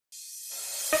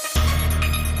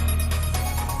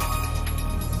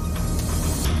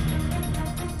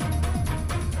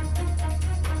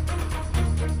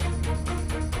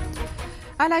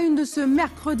À la une de ce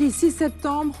mercredi 6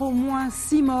 septembre, au moins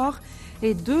 6 morts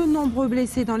et de nombreux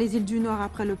blessés dans les îles du Nord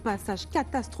après le passage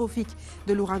catastrophique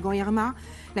de l'ouragan Irma.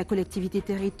 La collectivité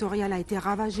territoriale a été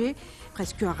ravagée,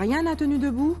 presque rien n'a tenu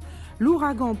debout.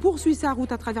 L'ouragan poursuit sa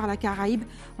route à travers la Caraïbe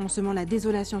en semant la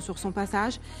désolation sur son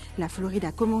passage. La Floride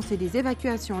a commencé des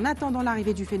évacuations en attendant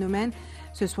l'arrivée du phénomène.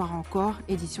 Ce soir encore,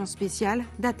 édition spéciale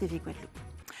d'ATV Guadeloupe.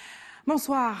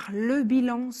 Bonsoir, le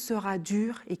bilan sera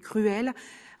dur et cruel.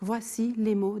 Voici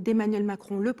les mots d'Emmanuel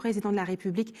Macron, le président de la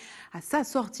République, à sa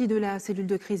sortie de la cellule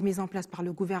de crise mise en place par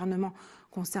le gouvernement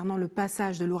concernant le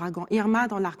passage de l'ouragan Irma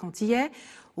dans l'arc antillais.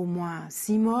 Au moins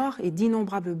 6 morts et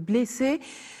d'innombrables blessés.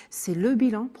 C'est le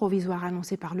bilan provisoire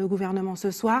annoncé par le gouvernement ce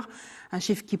soir. Un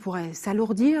chiffre qui pourrait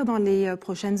s'alourdir dans les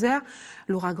prochaines heures.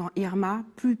 L'ouragan Irma,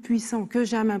 plus puissant que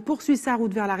jamais, poursuit sa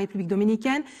route vers la République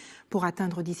dominicaine pour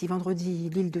atteindre d'ici vendredi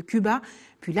l'île de Cuba,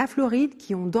 puis la Floride,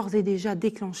 qui ont d'ores et déjà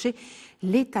déclenché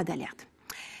l'état d'alerte.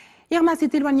 Irma s'est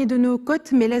éloignée de nos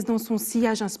côtes, mais laisse dans son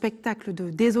sillage un spectacle de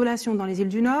désolation dans les îles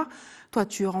du Nord.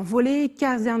 Toitures envolées,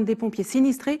 casernes des pompiers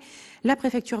sinistrés. La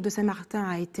préfecture de Saint-Martin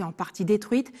a été en partie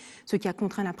détruite, ce qui a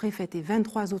contraint la préfète et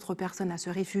 23 autres personnes à se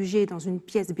réfugier dans une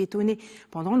pièce bétonnée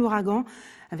pendant l'ouragan.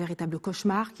 Un véritable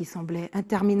cauchemar qui semblait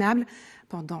interminable.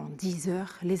 Pendant 10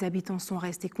 heures, les habitants sont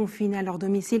restés confinés à leur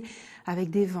domicile avec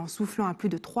des vents soufflant à plus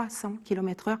de 300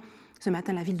 km/h. Ce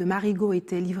matin, la ville de Marigot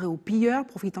était livrée aux pilleurs,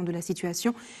 profitant de la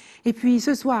situation. Et puis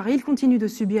ce soir, ils continuent de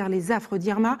subir les affres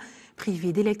d'Irma,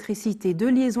 privés d'électricité, de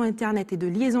liaison Internet et de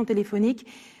liaison téléphonique.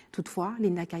 Toutefois,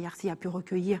 Linda Kayarsi a pu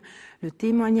recueillir le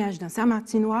témoignage d'un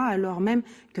Saint-Martinois alors même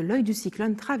que l'œil du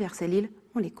cyclone traversait l'île.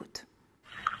 On l'écoute.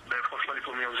 Franchement, les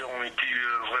premières heures ont été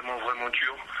vraiment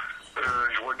dures.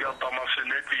 Je regarde par ma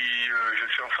fenêtre et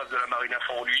je suis en face de la marina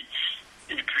Fort-Louis.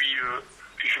 Et puis,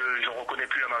 je ne reconnais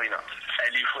plus la marina.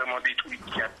 Elle est vraiment détruite.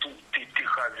 Il y a tout été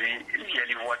rasé. Il y a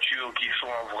les voitures qui sont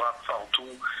en vrac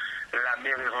partout. La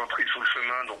mer est rentrée sur le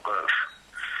chemin. Donc,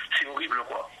 c'est horrible,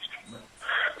 quoi.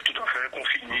 Tout à fait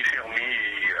confiné, fermé.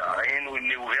 Et rien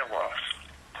n'est ouvert, quoi.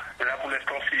 Là, pour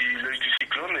l'instant, c'est l'œil du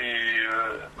cyclone. Et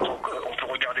donc, on peut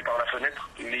regarder par la fenêtre.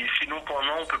 Mais sinon,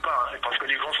 pendant, on ne peut pas. Hein, parce que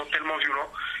les vents sont tellement violents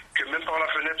que même par la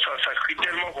fenêtre, ça crie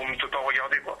tellement qu'on ne peut pas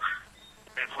regarder, quoi.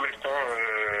 Mais pour l'instant,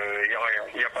 il n'y a rien.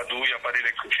 Il n'y a pas d'eau, il n'y a pas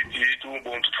d'électricité et tout.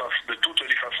 Bon, de toutes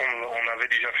les façons, on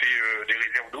avait déjà fait des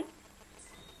réserves d'eau.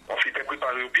 On s'était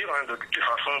préparé au pire, hein, de toutes les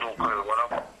façons, donc voilà.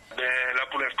 Ben, là,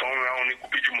 pour l'instant, là, on est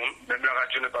coupé du monde. Même la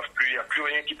radio ne passe plus, il n'y a plus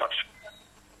rien qui passe.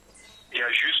 Il y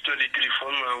a juste les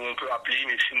téléphones où on peut appeler,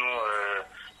 mais sinon,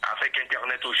 avec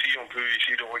Internet aussi, on peut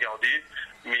essayer de regarder.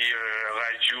 Mais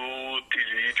radio,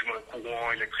 télé, du moins courant,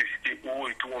 électricité, eau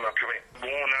et tout, on n'a plus rien. Bon,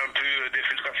 on a un peu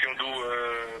d'infiltration d'eau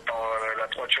par la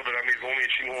toiture de la maison, mais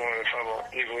sinon, ça va.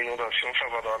 Niveau inondation, ça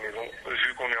va dans la maison.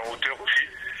 Vu qu'on est en hauteur aussi,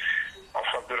 en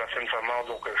face de la Seine-Saint-Marc,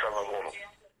 donc ça va vraiment.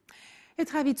 Et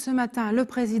très vite ce matin, le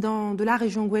président de la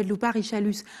région Guadeloupe,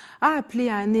 Richalus, a appelé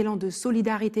à un élan de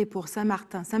solidarité pour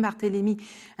Saint-Martin, Saint-Barthélemy,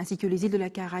 ainsi que les îles de la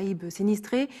Caraïbe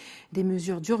sinistrées. Des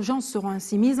mesures d'urgence seront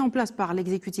ainsi mises en place par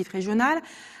l'exécutif régional.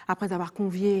 Après avoir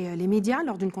convié les médias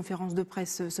lors d'une conférence de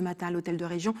presse ce matin à l'hôtel de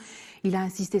région, il a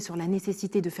insisté sur la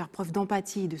nécessité de faire preuve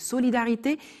d'empathie et de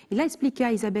solidarité. Il a expliqué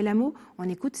à Isabelle Hameau. On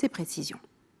écoute ses précisions.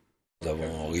 Nous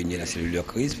avons réuni la cellule de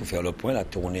crise pour faire le point, la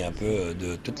tournée un peu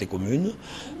de toutes les communes,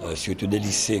 surtout des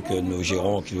lycées que nous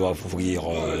gérons qui doivent ouvrir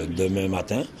demain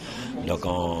matin. Donc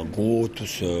en gros, tout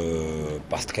se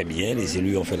passe très bien. Les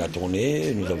élus ont fait la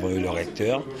tournée, nous avons eu le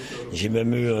recteur. J'ai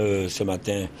même eu ce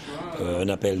matin un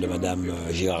appel de Madame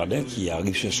Girardin qui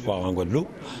arrive ce soir en Guadeloupe.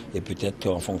 Et peut-être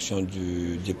en fonction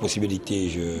des possibilités,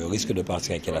 je risque de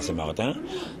partir avec elle à Saint-Martin.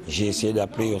 J'ai essayé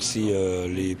d'appeler aussi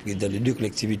les présidents des deux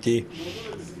collectivités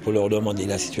pour leur demander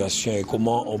la situation et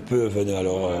comment on peut venir à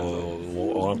leur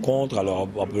rencontre, alors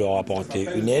on peut leur apporter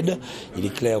une aide. Il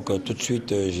est clair que tout de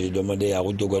suite, j'ai demandé à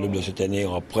Route de Guadeloupe de se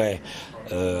tenir auprès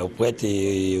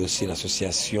et aussi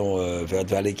l'association Verte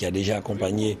Vallée qui a déjà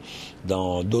accompagné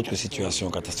dans d'autres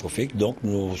situations catastrophiques. Donc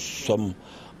nous sommes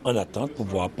en attente pour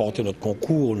pouvoir apporter notre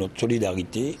concours, notre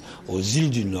solidarité aux îles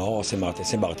du Nord, Saint-Martin,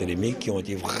 Saint-Barthélemy, qui ont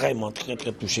été vraiment très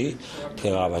touchés, très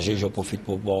ravagés. Je profite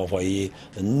pour pouvoir envoyer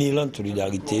un élan de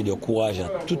solidarité, de courage à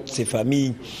toutes ces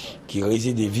familles qui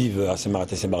résident et vivent à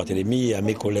Saint-Martin, Saint-Barthélemy et à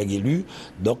mes collègues élus.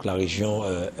 Donc la région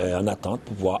est en attente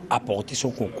pour pouvoir apporter son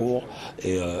concours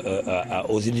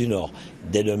aux îles du Nord.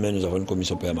 Dès demain, nous avons une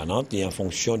commission permanente et en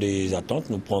fonction des attentes,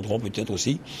 nous prendrons peut-être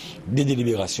aussi des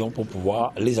délibérations pour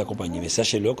pouvoir les accompagner. Mais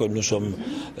sachez-le que nous sommes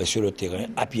sur le terrain,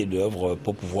 à pied d'œuvre,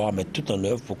 pour pouvoir mettre tout en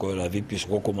œuvre pour que la vie puisse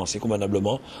recommencer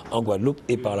convenablement en Guadeloupe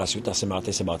et par la suite à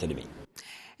Saint-Martin, Saint-Barthélemy.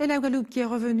 Et la Guadeloupe qui est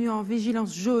revenue en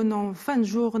vigilance jaune en fin de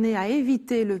journée a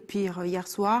évité le pire hier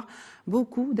soir.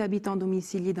 Beaucoup d'habitants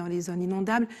domiciliés dans les zones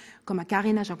inondables, comme à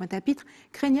Carénage en Pointe-à-Pitre,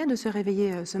 craignaient de se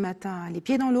réveiller ce matin les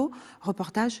pieds dans l'eau.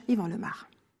 Reportage Yvan Lemar.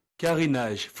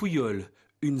 Carénage, Fouillol,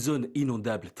 une zone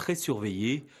inondable très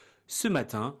surveillée. Ce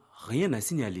matin, rien à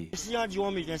signaler. Si on dit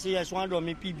on sont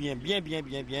dormi bien.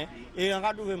 Et on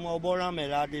a trouvé moi au bord là, mais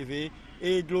là,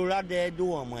 et de l'eau là,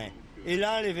 d'eau en moins. Et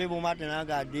là, levé bon matin,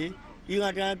 regardez. Il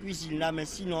rentre dans la cuisine là, mais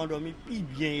sinon on dormit plus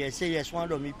bien. Hier soir on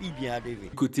dormit plus bien à TV.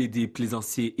 Côté des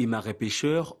plaisanciers et marais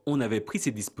pêcheurs, on avait pris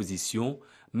ces dispositions,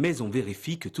 mais on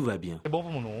vérifie que tout va bien. C'est bon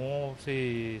pour nous,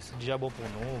 c'est déjà bon pour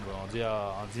nous. On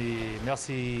dit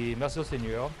merci au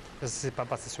Seigneur. C'est pas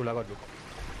passé sur la Guadeloupe.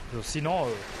 Sinon,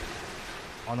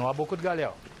 on aura beaucoup de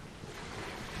galères.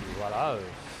 Et voilà,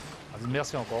 on dit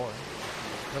merci encore.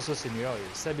 Merci au Seigneur.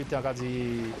 Si habitants ont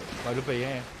dit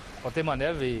Guadeloupéens, portez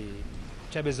manœuvre et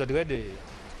tiens besoin de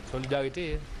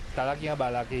solidarité. T'as là qui en bas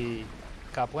là qui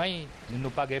prend, nous n'avons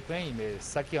pas de point, mais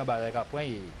ça qui en bas là qui prend,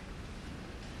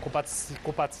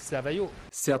 qu'on participe avec eux.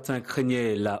 Certains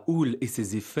craignaient la houle et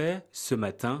ses effets. Ce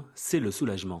matin, c'est le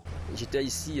soulagement. J'étais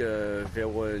ici vers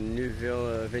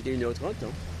 21h30,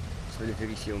 je vais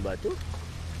vérifier mon bateau.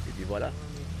 Et puis voilà.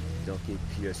 Donc, et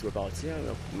puis je suis reparti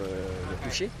me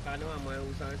coucher.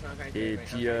 Et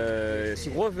puis je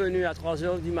suis revenu à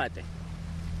 3h du matin.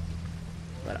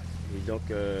 Voilà. Et donc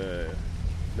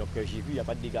j'ai vu, il n'y a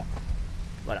pas de dégâts.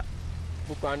 Voilà.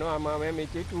 Pourquoi nous, moi-même,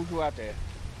 était toujours à terre.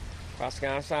 Parce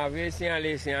qu'on savait si on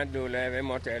laissait un dollar, un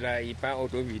moteur là, il part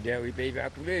auto-vidéo, il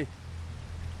va couler.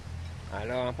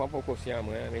 Alors, on prend pour conscient,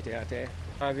 moi, on était à terre.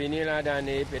 On venait là dans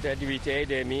peut-être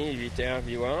 8h30, 8h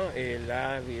environ, et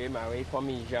là, Marie, comme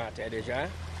il est à terre déjà,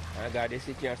 on regarde cette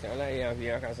situation-là et on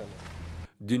vient à Casamance.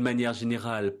 D'une manière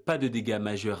générale, pas de dégâts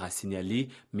majeurs à signaler,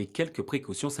 mais quelques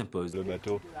précautions s'imposent. Le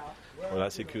bateau, on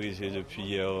l'a sécurisé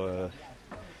depuis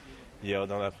hier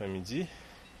dans l'après-midi.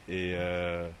 Et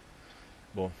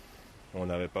bon, on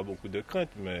n'avait pas beaucoup de crainte,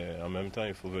 mais en même temps,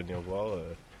 il faut venir voir.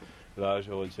 Là,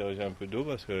 je retire un peu d'eau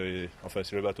parce que, enfin,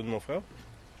 c'est le bateau de mon frère.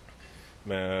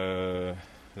 Mais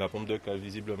la pompe de cale,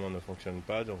 visiblement, ne fonctionne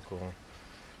pas, donc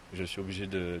je suis obligé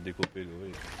de découper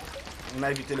l'eau. On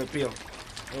a évité le pire.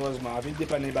 Heureusement, avec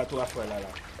dépanner les bateaux à fouet là.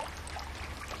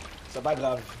 C'est pas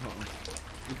grave.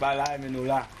 Il pas là, mais nous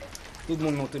là. Tout le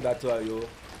monde monte le bateau à eux,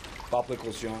 par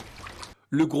précaution.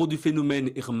 Le gros du phénomène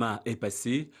Irma est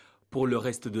passé. Pour le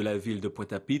reste de la ville de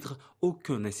Pointe-à-Pitre,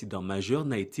 aucun incident majeur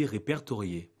n'a été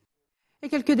répertorié. Et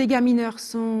quelques dégâts mineurs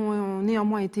ont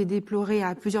néanmoins été déplorés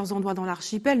à plusieurs endroits dans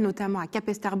l'archipel, notamment à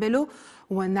Capesterre-Bello,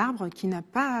 où un arbre qui n'a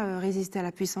pas résisté à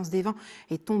la puissance des vents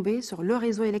est tombé sur le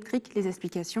réseau électrique. Les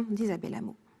explications d'Isabelle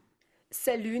Hameau.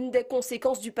 C'est l'une des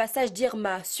conséquences du passage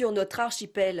d'Irma sur notre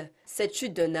archipel. Cette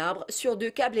chute d'un arbre sur 2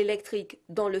 câbles électriques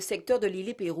dans le secteur de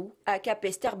l'île Pérou à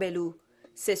Capesterre-Bello.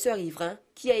 C'est ce riverain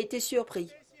qui a été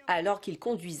surpris alors qu'il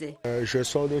conduisait. Je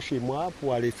sors de chez moi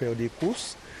pour aller faire des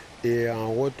courses. Et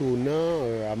en retournant,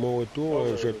 à mon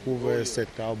retour, je trouve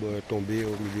cet arbre tombé au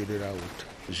milieu de la route.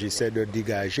 J'essaie de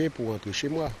dégager pour rentrer chez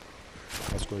moi.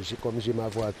 Parce que comme j'ai ma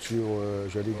voiture,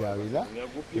 je l'ai garée là.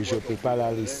 Et je ne peux pas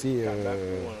la laisser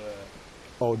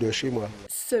hors de chez moi.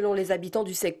 Selon les habitants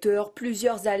du secteur,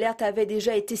 plusieurs alertes avaient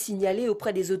déjà été signalées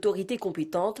auprès des autorités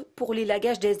compétentes pour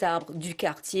l'élagage des arbres du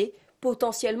quartier,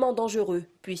 potentiellement dangereux,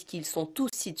 puisqu'ils sont tous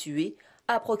situés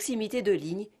à proximité de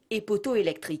lignes et poteaux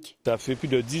électriques. Ça fait plus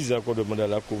de 10 ans qu'on demande à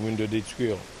la commune de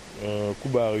détruire un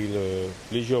coupe-baril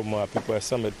légèrement à peu près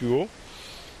 100 mètres plus haut.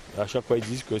 À chaque fois, ils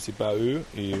disent que ce n'est pas eux.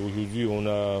 Et aujourd'hui, on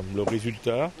a le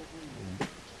résultat,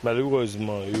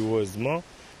 malheureusement et heureusement,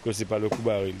 que ce n'est pas le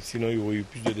coupe-baril. Sinon, il y aurait eu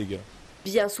plus de dégâts.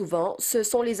 Bien souvent, ce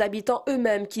sont les habitants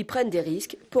eux-mêmes qui prennent des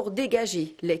risques pour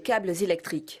dégager les câbles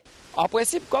électriques. En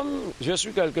principe, comme je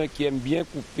suis quelqu'un qui aime bien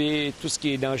couper tout ce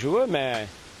qui est dangereux, mais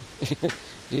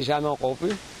j'ai jamais encore pu.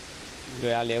 Je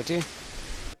vais alerter.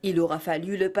 Il aura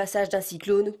fallu le passage d'un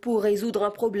cyclone pour résoudre un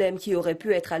problème qui aurait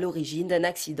pu être à l'origine d'un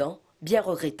accident bien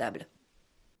regrettable.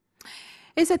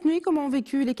 Et cette nuit, comment ont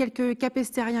vécu les quelques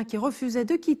capestériens qui refusaient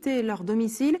de quitter leur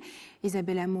domicile?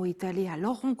 Isabelle Hameau est allée à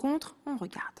leur rencontre. On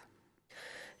regarde.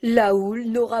 La houle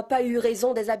n'aura pas eu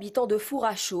raison des habitants de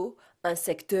Four-à-Chaud, un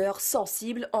secteur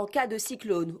sensible en cas de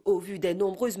cyclone au vu des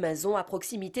nombreuses maisons à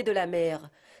proximité de la mer.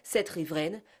 Cette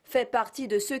riveraine fait partie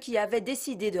de ceux qui avaient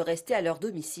décidé de rester à leur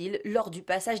domicile lors du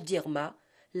passage d'Irma.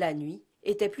 La nuit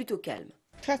était plutôt calme.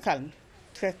 Très calme,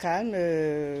 très calme.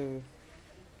 Il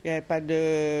n'y avait pas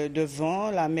de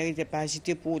vent, la mer n'était pas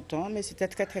agitée pour autant, mais c'était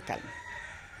très très calme.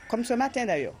 Comme ce matin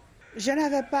d'ailleurs. Je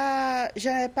n'avais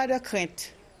pas de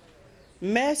crainte.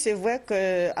 Mais c'est vrai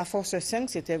qu'à force 5,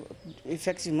 c'était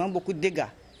effectivement beaucoup de dégâts.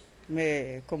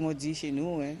 Mais comme on dit chez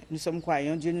nous, hein, nous sommes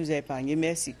croyants, Dieu nous a épargnés,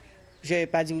 merci. Je ne vais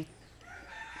pas dire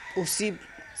aussi,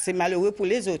 c'est malheureux pour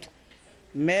les autres.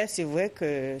 Mais c'est vrai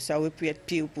que ça aurait pu être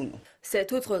pire pour nous.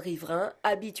 Cet autre riverain,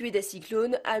 habitué des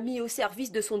cyclones, a mis au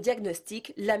service de son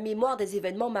diagnostic la mémoire des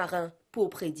événements marins pour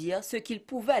prédire ce qu'il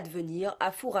pouvait advenir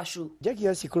à Fourachou. Dès qu'il y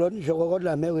a un cyclone, je regarde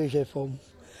la mer et j'informe.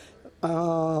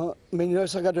 En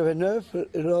 1989,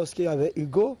 lorsqu'il y avait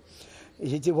Hugo,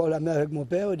 j'étais voir la mer avec mon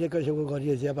père. Dès que je regardais,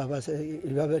 je disais, papa,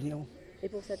 il va venir. Et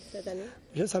pour cette année?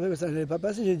 Je savais que ça n'allait pas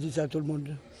passer, j'ai dit ça à tout le monde.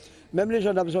 Même les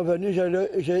gendarmes sont venus,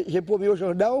 j'ai promis aux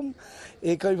gendarmes,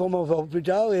 et quand ils vont m'en voir plus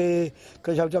tard, et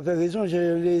quand j'avais fait raison,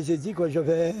 je les ai dit que je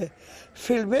vais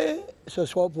filmer ce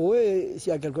soir pour eux, et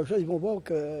s'il y a quelque chose, ils vont voir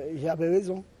que j'avais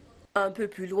raison. Un peu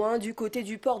plus loin, du côté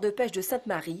du port de pêche de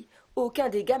Sainte-Marie, aucun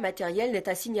dégât matériel n'est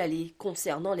à signaler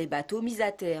concernant les bateaux mis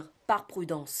à terre, par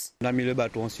prudence. On a mis le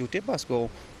bateau en sûreté parce qu'on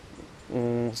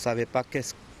ne savait pas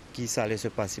qu'est-ce qui allait se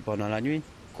passer pendant la nuit.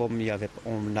 Comme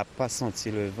on n'a pas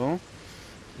senti le vent,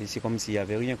 et c'est comme s'il n'y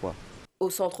avait rien, quoi. Au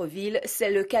centre-ville,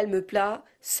 c'est le calme plat.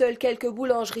 Seules quelques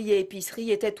boulangeries et épiceries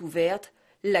étaient ouvertes.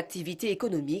 L'activité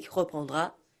économique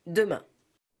reprendra demain.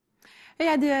 Et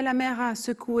la mer a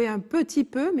secoué un petit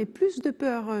peu, mais plus de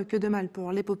peur que de mal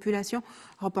pour les populations.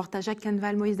 Reportage à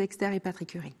Canval, Moïse Dexter et Patrick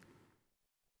Curie.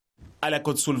 À la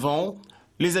Côte-sous-le-Vent,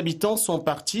 les habitants sont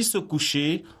partis se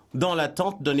coucher dans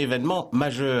l'attente d'un événement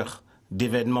majeur.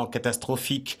 D'événements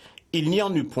catastrophiques, il n'y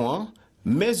en eut point,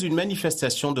 mais une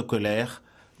manifestation de colère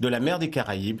de la mer des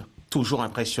Caraïbes, toujours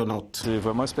impressionnante. C'est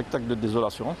vraiment un spectacle de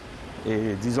désolation.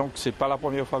 Et disons que ce n'est pas la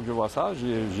première fois que je vois ça.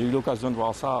 J'ai eu l'occasion de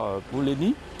voir ça pour les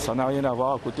nids. Ça n'a rien à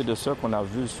voir à côté de ce qu'on a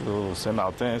vu sur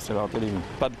Saint-Martin, Saint-Barthélemy.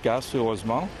 Pas de casse,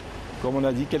 heureusement. Comme on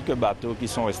a dit, quelques bateaux qui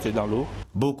sont restés dans l'eau.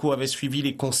 Beaucoup avaient suivi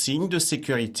les consignes de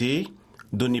sécurité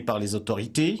données par les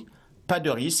autorités. Pas de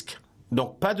risque,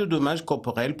 donc pas de dommages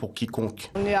corporels pour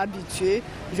quiconque. On est habitué,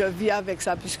 je vis avec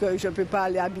ça puisque je ne peux pas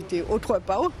aller habiter autre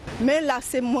part. Mais là,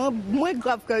 c'est moins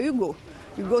grave que Hugo.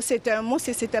 Hugo, c'était un monstre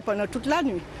et c'était pendant toute la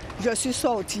nuit. Je suis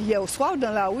sortie hier au soir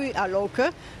dans la rue alors que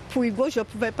pour Hugo, je ne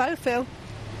pouvais pas le faire.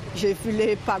 J'ai vu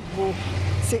les paquebots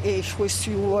échouer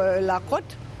sur la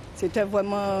côte. C'était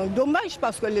vraiment dommage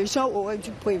parce que les gens auraient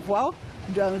dû prévoir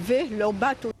d'enlever leur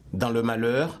bateau. Dans le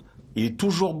malheur, il est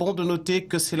toujours bon de noter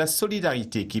que c'est la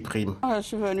solidarité qui prime. Je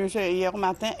suis venue hier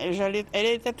matin et elle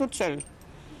était toute seule.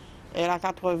 Elle a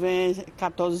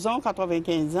 94 ans,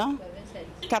 95 ans,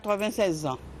 96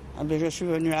 ans. Je suis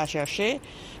venue la chercher,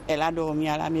 elle a dormi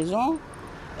à la maison.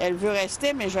 Elle veut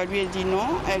rester, mais je lui ai dit non.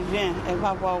 Elle vient, elle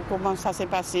va voir comment ça s'est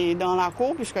passé dans la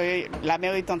cour, puisque la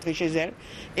mère est entrée chez elle.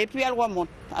 Et puis elle remonte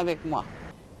avec moi.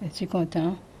 Je suis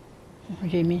content.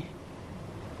 J'ai mis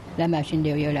la machine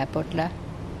derrière la porte là.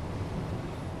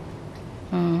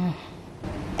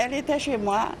 Elle était chez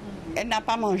moi, elle n'a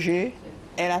pas mangé,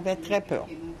 elle avait très peur.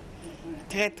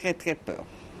 Très peur.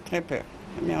 Très peur.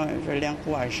 Mais je l'ai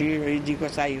encouragée, je lui ai dit que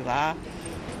ça ira.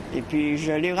 Et puis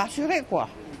je l'ai rassurée, quoi.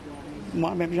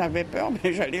 Moi-même j'avais peur,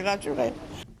 mais je l'ai rassurée.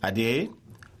 Adé,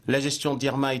 la gestion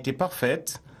d'Irma était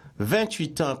parfaite.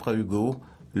 28 ans après Hugo,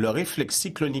 le réflexe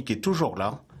cyclonique est toujours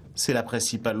là. C'est la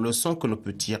principale leçon que l'on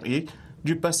peut tirer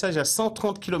du passage à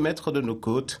 130 km de nos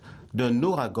côtes d'un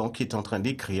ouragan qui est en train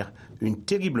d'écrire une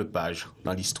terrible page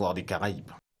dans l'histoire des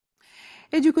Caraïbes.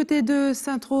 Et du côté de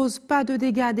Sainte-Rose, pas de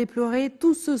dégâts à déplorer.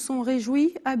 Tous se sont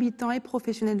réjouis, habitants et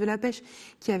professionnels de la pêche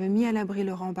qui avaient mis à l'abri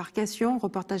leur embarcation.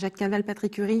 Reportage à Canval,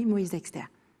 Patrick Curie, Moïse Dexter.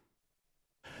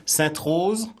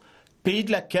 Sainte-Rose, pays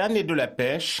de la canne et de la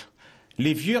pêche,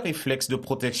 les vieux réflexes de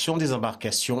protection des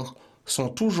embarcations sont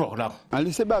toujours là.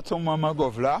 Laissez battre maman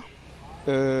Govla,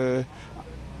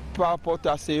 par rapport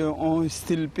à un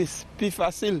style plus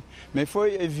facile. Mais il faut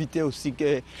éviter aussi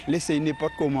que laisser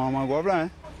n'importe comment maman Govla.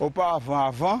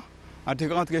 Auparavant, en tout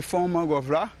cas, entre fond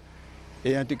mangrove là,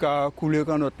 et en tout cas, couler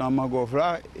quand notre mangrove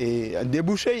là, et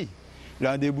déboucher.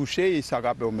 Là, déboucher, ça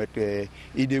va permettre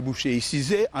de déboucher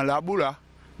ici, en la boue là,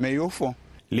 mais au fond.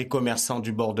 Les commerçants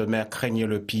du bord de mer craignaient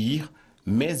le pire,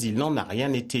 mais il n'en a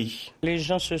rien été. Les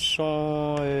gens se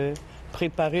sont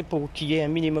préparés pour qu'il y ait un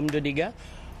minimum de dégâts.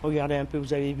 Regardez un peu,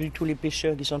 vous avez vu tous les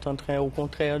pêcheurs qui sont en train, au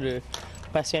contraire, de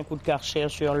passer un coup de karcher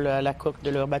sur la coque de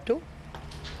leur bateau.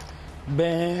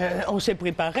 On s'est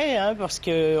préparé parce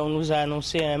qu'on nous a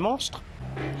annoncé un monstre.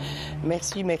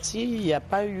 Merci, il n'y a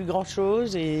pas eu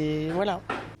grand-chose et voilà.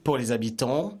 Pour les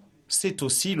habitants, c'est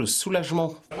aussi le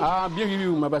soulagement. Ah, bien vu,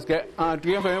 parce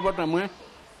qu'entrer, c'est important moins.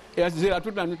 Et c'est là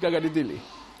toute la nuit que j'ai regardé télé.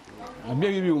 Bien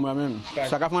vu, moi-même.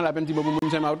 Ça a fait la peine pour nous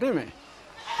Saint-Martin, mais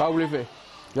pas vous le faire.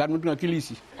 Là, nous tranquille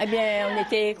ici. Eh bien, on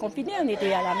était confinés, on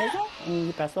était à la maison, on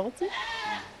n'est pas sortis.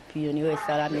 Puis on est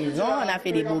resté à la maison, on a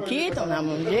fait des bouquets, on a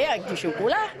mangé avec du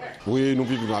chocolat. Oui, nous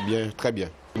vivons bien, très bien.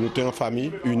 Nous sommes en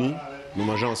famille, unis, nous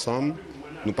mangeons ensemble,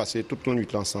 nous passons toute la nuit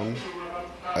ensemble,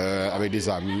 avec des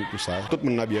amis, tout ça. Tout le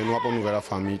monde est bien, nous avons nouvelle la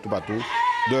famille, tout partout.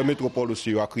 De la métropole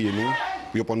aussi, à crier nous,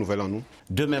 puis on nouvelle en nous.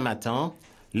 Demain matin,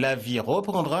 la vie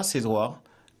reprendra ses droits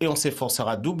et on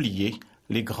s'efforcera d'oublier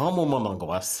les grands moments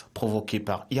d'angoisse provoqués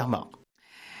par Irma.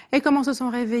 Et comment se sont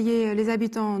réveillés les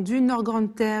habitants du Nord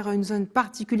Grande-Terre, une zone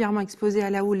particulièrement exposée à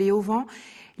la houle et au vent.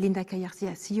 Linda Kayarsi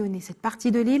a sillonné cette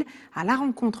partie de l'île à la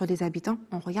rencontre des habitants.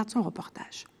 On regarde son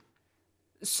reportage.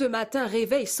 Ce matin,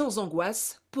 réveil sans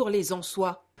angoisse pour les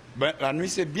Ansois. La nuit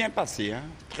s'est bien passée, hein.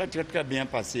 Très bien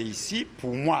passée ici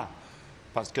pour moi,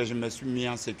 parce que je me suis mis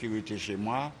en sécurité chez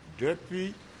moi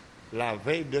depuis la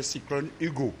veille de cyclone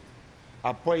Hugo.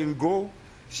 Après Hugo,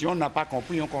 si on n'a pas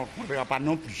compris, on ne comprendra pas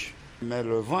non plus. Mais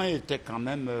le vent était quand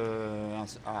même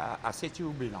assez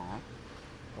turbulent. Hein.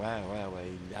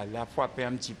 Ouais. Il a frappé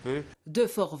un petit peu. De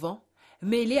forts vents,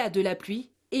 mêlés à de la pluie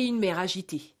et une mer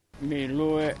agitée. Mais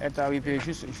l'eau est arrivée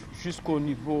jusqu'au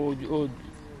niveau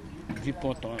du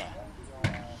ponton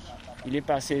là. Il est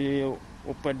passé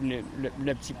auprès de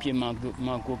le petit pied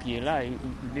mango qui est là.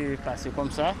 Il est passé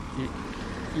comme ça.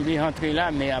 Il est rentré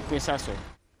là, mais après ça sort.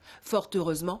 Fort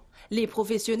heureusement, les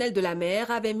professionnels de la mer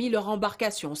avaient mis leur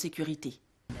embarcation en sécurité.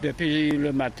 Depuis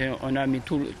le matin, on a mis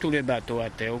tous les bateaux à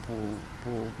terre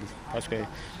parce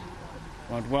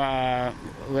qu'on doit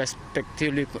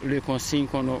respecter les consignes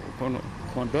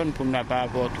qu'on donne pour ne pas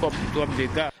avoir trop de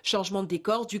dégâts. Changement de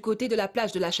décor du côté de la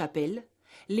plage de la Chapelle.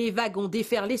 Les vagues ont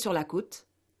déferlé sur la côte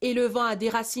et le vent a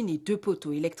déraciné 2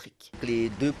 poteaux électriques. Les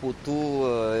 2 poteaux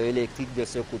électriques de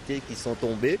ce côté qui sont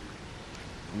tombés.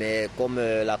 Mais comme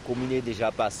la commune est déjà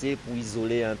passée pour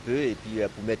isoler un peu et puis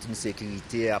pour mettre une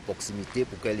sécurité à proximité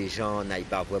pour que les gens n'aillent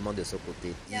pas vraiment de ce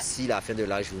côté. D'ici la fin de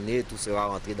la journée, tout sera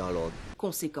rentré dans l'ordre.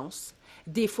 Conséquence,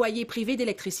 des foyers privés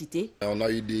d'électricité. On a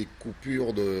eu des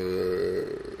coupures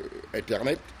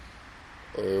d'Internet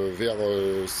vers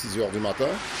 6 h du matin.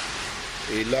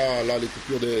 Et là les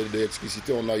coupures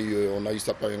d'électricité, on a eu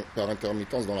ça par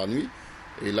intermittence dans la nuit.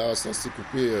 Et là, ça s'est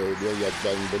coupé il y a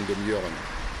une bonne demi-heure.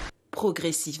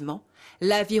 Progressivement,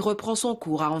 la vie reprend son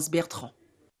cours à Anse-Bertrand.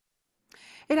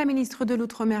 Et la ministre de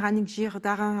l'Outre-mer, Annick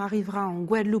Girardin, arrivera en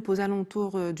Guadeloupe aux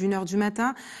alentours d'1 h du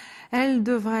matin. Elle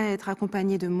devrait être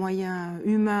accompagnée de moyens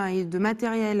humains et de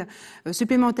matériel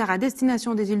supplémentaires à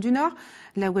destination des îles du Nord.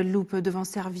 La Guadeloupe devant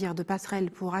servir de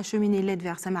passerelle pour acheminer l'aide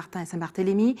vers Saint-Martin et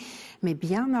Saint-Barthélemy. Mais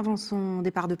bien avant son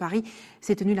départ de Paris,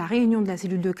 s'est tenue la réunion de la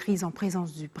cellule de crise en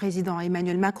présence du président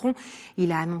Emmanuel Macron.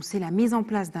 Il a annoncé la mise en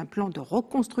place d'un plan de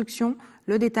reconstruction.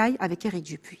 Le détail avec Éric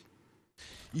Dupuis.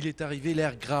 Il est arrivé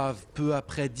l'air grave peu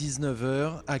après 19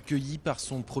 h, accueilli par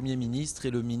son Premier ministre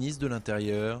et le ministre de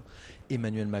l'Intérieur.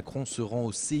 Emmanuel Macron se rend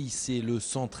au CIC, le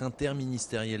centre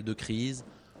interministériel de crise,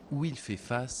 où il fait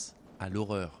face à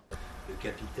l'horreur. Le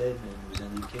capitaine nous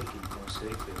indiquait qu'il pensait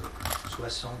que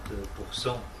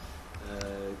 60%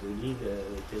 de l'île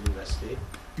était dévastée.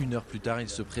 1 heure plus tard, il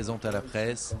se présente à la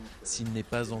presse. S'il n'est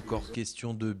pas encore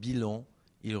question de bilan,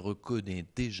 il reconnaît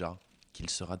déjà qu'il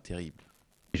sera terrible.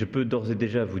 Je peux d'ores et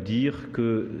déjà vous dire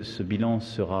que ce bilan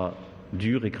sera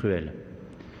dur et cruel.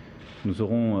 Nous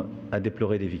aurons à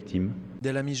déplorer des victimes.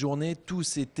 Dès la mi-journée, tout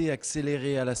s'était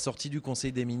accéléré à la sortie du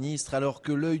Conseil des ministres, alors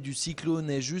que l'œil du cyclone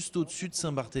est juste au-dessus de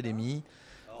Saint-Barthélemy.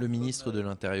 Le ministre de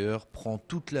l'Intérieur prend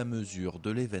toute la mesure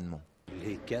de l'événement.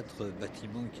 Les 4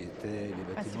 bâtiments qui étaient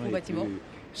les bâtiments les plus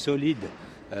solides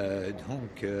des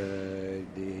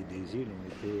îles ont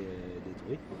été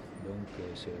détruits. Donc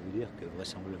cela veut dire que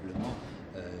vraisemblablement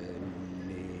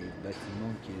les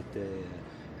bâtiments qui étaient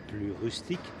plus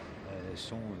rustiques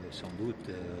sont sans doute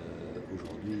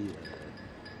aujourd'hui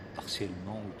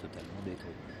partiellement ou totalement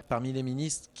détruits. Parmi les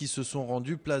ministres qui se sont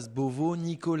rendus place Beauvau,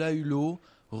 Nicolas Hulot,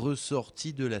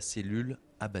 ressorti de la cellule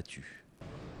abattu.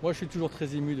 Moi je suis toujours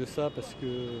très ému de ça parce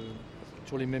que c'est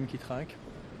toujours les mêmes qui trinquent.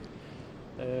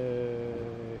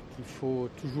 Qu'il faut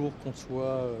toujours qu'on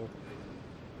soit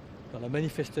dans la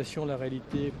manifestation de la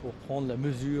réalité pour prendre la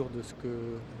mesure de ce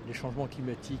que les changements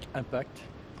climatiques impactent.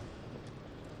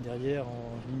 Derrière,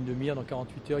 en ligne de mire, dans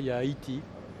 48 heures, il y a Haïti.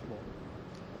 Bon.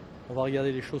 On va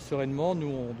regarder les choses sereinement. Nous,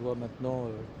 on doit maintenant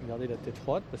garder la tête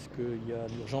froide parce qu'il y a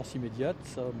l'urgence immédiate.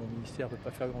 Ça, mon ministère ne peut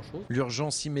pas faire grand-chose.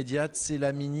 L'urgence immédiate, c'est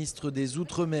la ministre des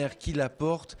Outre-mer qui la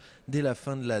porte. Dès la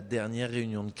fin de la dernière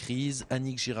réunion de crise,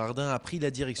 Annick Girardin a pris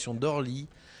la direction d'Orly.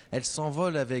 Elle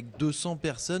s'envole avec 200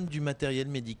 personnes, du matériel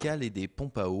médical et des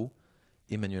pompes à eau.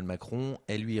 Emmanuel Macron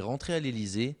est lui rentré à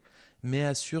l'Elysée, mais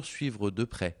assure suivre de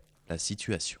près la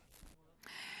situation.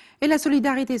 Et la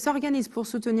solidarité s'organise pour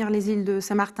soutenir les îles de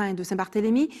Saint-Martin et de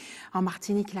Saint-Barthélemy. En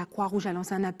Martinique, la Croix-Rouge a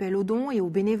lancé un appel aux dons et aux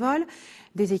bénévoles.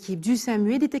 Des équipes du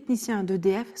SAMU et des techniciens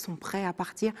d'EDF sont prêts à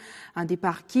partir. Un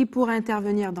départ qui pourrait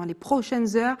intervenir dans les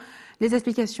prochaines heures. Les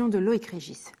explications de Loïc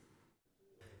Régis.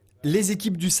 Les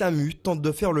équipes du SAMU tentent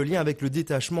de faire le lien avec le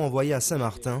détachement envoyé à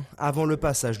Saint-Martin avant le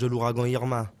passage de l'ouragan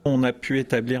Irma. On a pu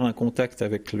établir un contact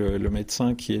avec le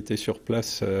médecin qui était sur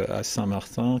place à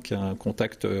Saint-Martin, qui a un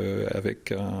contact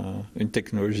avec une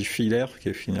technologie filaire qui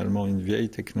est finalement une vieille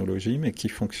technologie mais qui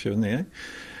fonctionnait.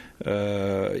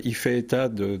 Il fait état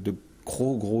de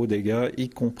gros dégâts, y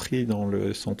compris dans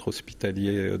le centre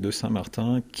hospitalier de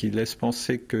Saint-Martin, qui laisse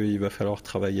penser qu'il va falloir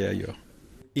travailler ailleurs.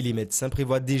 Et les médecins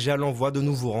prévoient déjà l'envoi de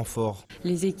nouveaux renforts.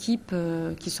 Les équipes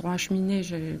qui seront acheminées,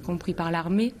 j'ai compris par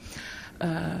l'armée,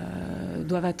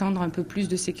 doivent attendre un peu plus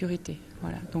de sécurité.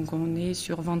 Voilà. Donc on est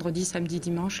sur vendredi, samedi,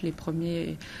 dimanche, les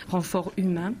premiers renforts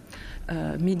humains,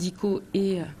 médicaux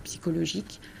et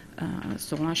psychologiques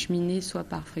seront acheminés soit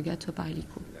par frégate, soit par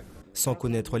hélico. Sans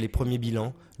connaître les premiers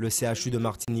bilans, le CHU de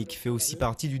Martinique fait aussi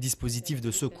partie du dispositif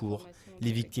de secours.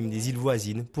 Les victimes des îles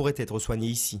voisines pourraient être soignées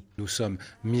ici. Nous sommes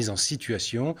mis en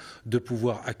situation de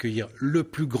pouvoir accueillir le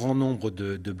plus grand nombre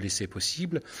de blessés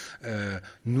possible.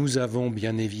 Nous avons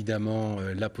bien évidemment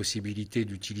la possibilité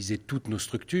d'utiliser toutes nos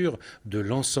structures de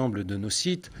l'ensemble de nos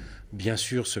sites. Bien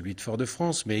sûr celui de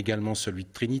Fort-de-France, mais également celui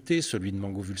de Trinité, celui de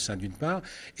Mangovulsin d'une part,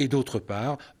 et d'autre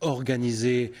part,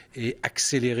 organiser et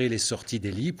accélérer les sorties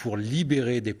des lits pour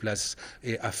libérer des places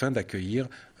et afin d'accueillir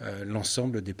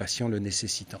l'ensemble des patients le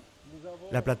nécessitant.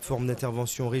 La plateforme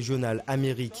d'intervention régionale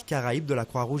Amérique-Caraïbes de la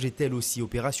Croix-Rouge est elle aussi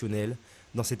opérationnelle.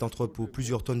 Dans cet entrepôt,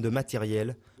 plusieurs tonnes de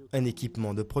matériel, un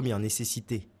équipement de première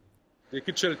nécessité. Des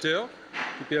kits shelter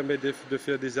qui permettent de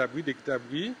faire des abris, des kits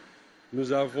abris.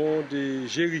 Nous avons des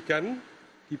jerrycans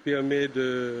qui permettent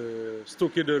de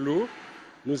stocker de l'eau.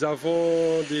 Nous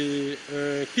avons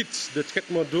un kit de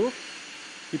traitement d'eau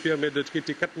qui permet de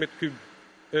traiter 4 mètres cubes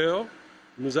heure.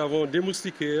 Nous avons des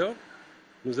moustiquaires.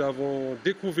 Nous avons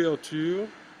des couvertures,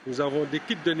 nous avons des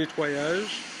kits de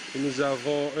nettoyage et nous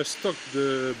avons un stock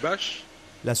de bâches.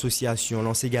 L'association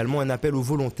lance également un appel aux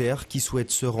volontaires qui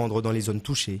souhaitent se rendre dans les zones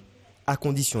touchées, à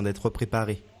condition d'être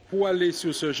préparés. Pour aller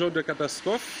sur ce genre de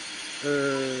catastrophe,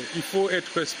 il faut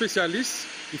être spécialiste,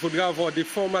 il faudra avoir des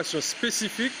formations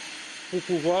spécifiques pour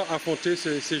pouvoir affronter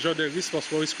ces genres de risques parce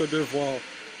qu'on risque de voir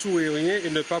tout et rien et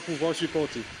ne pas pouvoir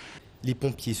supporter. Les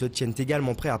pompiers se tiennent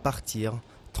également prêts à partir.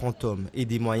 30 hommes et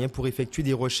des moyens pour effectuer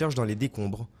des recherches dans les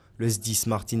décombres. Le SDIS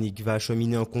Martinique va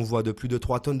acheminer un convoi de plus de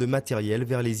 3 tonnes de matériel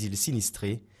vers les îles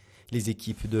sinistrées. Les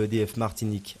équipes de EDF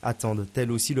Martinique attendent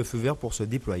elles aussi le feu vert pour se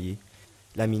déployer.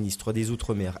 La ministre des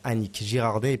Outre-mer, Annick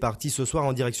Girardin, est partie ce soir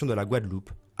en direction de la Guadeloupe,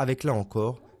 avec là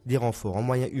encore des renforts en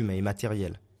moyens humains et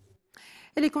matériels.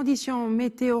 Et les conditions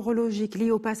météorologiques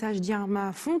liées au passage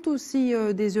d'Irma font aussi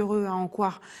des heureux à en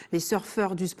croire les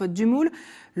surfeurs du spot du Moule.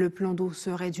 Le plan d'eau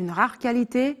serait d'une rare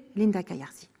qualité. Linda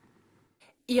Kayarsi.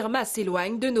 Irma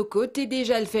s'éloigne de nos côtes et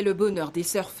déjà elle fait le bonheur des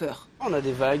surfeurs. On a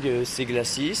des vagues, c'est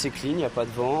glacis, c'est clean, il n'y a pas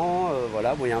de vent.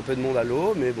 Voilà, bon, il y a un peu de monde à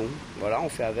l'eau, mais bon, voilà, on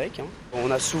fait avec. Hein. On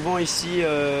a souvent ici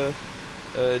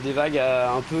des vagues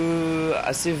un peu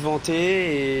assez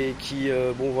ventées et qui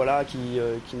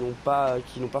n'ont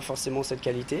pas forcément cette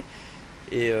qualité.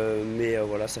 Mais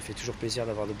voilà, ça fait toujours plaisir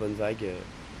d'avoir de bonnes vagues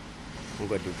en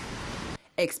Guadeloupe.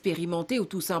 Expérimentés ou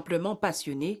tout simplement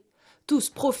passionnés, tous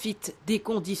profitent des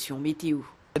conditions météo.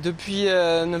 Depuis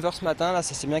 9h ce matin, là,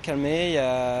 ça s'est bien calmé,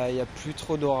 il n'y a plus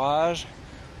trop d'orage.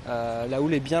 La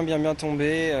houle est bien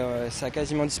tombée, ça a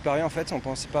quasiment disparu en fait, on ne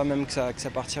pensait pas même que ça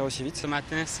partirait aussi vite. Ce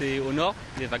matin c'est au nord,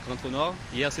 les vagues rentrent au nord,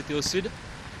 hier c'était au sud.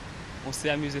 On s'est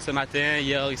amusé ce matin,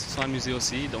 hier ils se sont amusés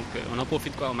aussi, donc on en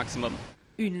profite au maximum.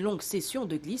 Une longue session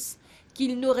de glisse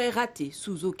qu'ils n'auraient ratée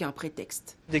sous aucun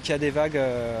prétexte. Dès qu'il y a des vagues,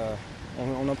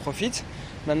 on en profite.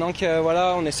 Maintenant que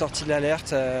voilà, on est sorti de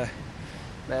l'alerte,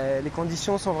 les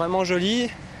conditions sont vraiment jolies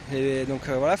et donc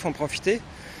voilà, il faut en profiter.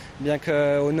 Bien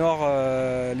qu'au nord,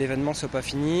 l'événement ne soit pas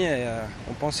fini. Et,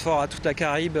 on pense fort à toute la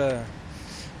Caraïbe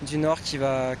du nord qui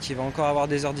va encore avoir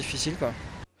des heures difficiles, quoi.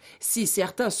 Si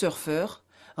certains surfeurs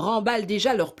remballent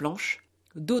déjà leurs planches,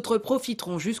 d'autres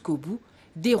profiteront jusqu'au bout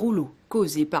des rouleaux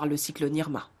causés par le cyclone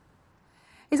Irma.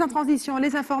 Et sans transition,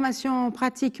 les informations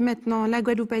pratiques maintenant. La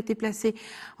Guadeloupe a été placée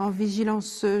en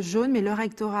vigilance jaune, mais le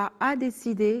rectorat a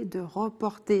décidé de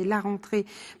reporter la rentrée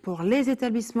pour les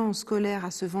établissements scolaires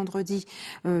à ce vendredi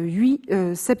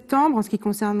 8 septembre. En ce qui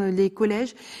concerne les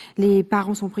collèges, les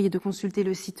parents sont priés de consulter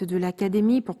le site de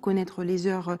l'académie pour connaître les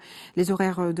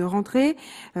horaires de rentrée.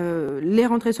 Les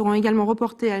rentrées seront également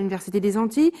reportées à l'Université des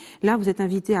Antilles. Là, vous êtes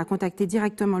invités à contacter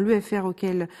directement l'UFR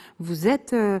auquel vous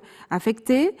êtes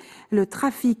affecté. Le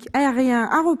trafic aérien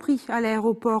a repris à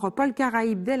l'aéroport Paul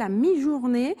Caraïbe dès la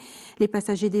mi-journée. Les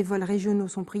passagers des vols régionaux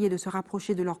sont priés de se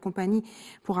rapprocher de leur compagnie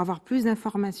pour avoir plus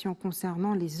d'informations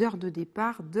concernant les heures de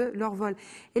départ de leur vol.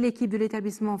 Et l'équipe de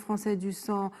l'établissement français du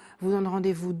sang vous donne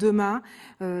rendez-vous demain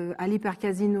à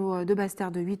l'hypercasino de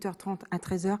Basse-Terre de 8h30 à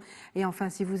 13h. Et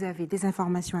enfin, si vous avez des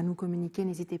informations à nous communiquer,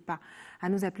 n'hésitez pas à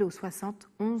nous appeler au 60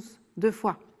 11 2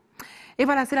 fois. Et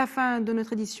voilà, c'est la fin de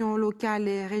notre édition locale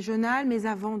et régionale. Mais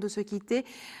avant de se quitter,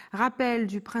 rappel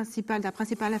de la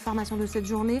principale information de cette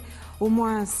journée. Au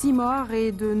moins 6 morts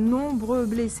et de nombreux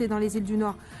blessés dans les îles du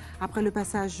Nord après le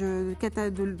passage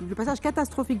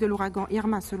catastrophique de l'ouragan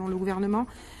Irma, selon le gouvernement.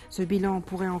 Ce bilan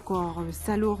pourrait encore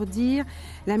s'alourdir.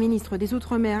 La ministre des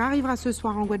Outre-mer arrivera ce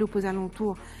soir en Guadeloupe aux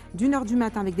alentours d'1h du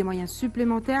matin avec des moyens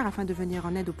supplémentaires afin de venir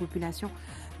en aide aux populations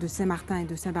de Saint-Martin et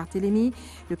de Saint-Barthélemy.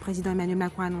 Le président Emmanuel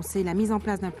Macron a annoncé la mise en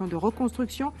place d'un plan de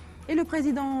reconstruction. Et le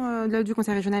président du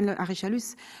conseil régional, Harry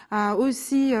Chalus, a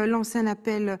aussi lancé un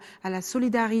appel à la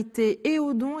solidarité et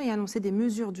aux dons et annoncé des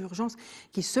mesures d'urgence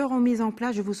qui seront mises en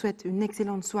place. Je vous souhaite une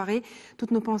excellente soirée.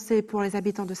 Toutes nos pensées pour les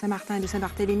habitants de Saint-Martin et de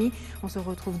Saint-Barthélemy. On se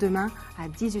retrouve demain à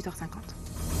 18h50.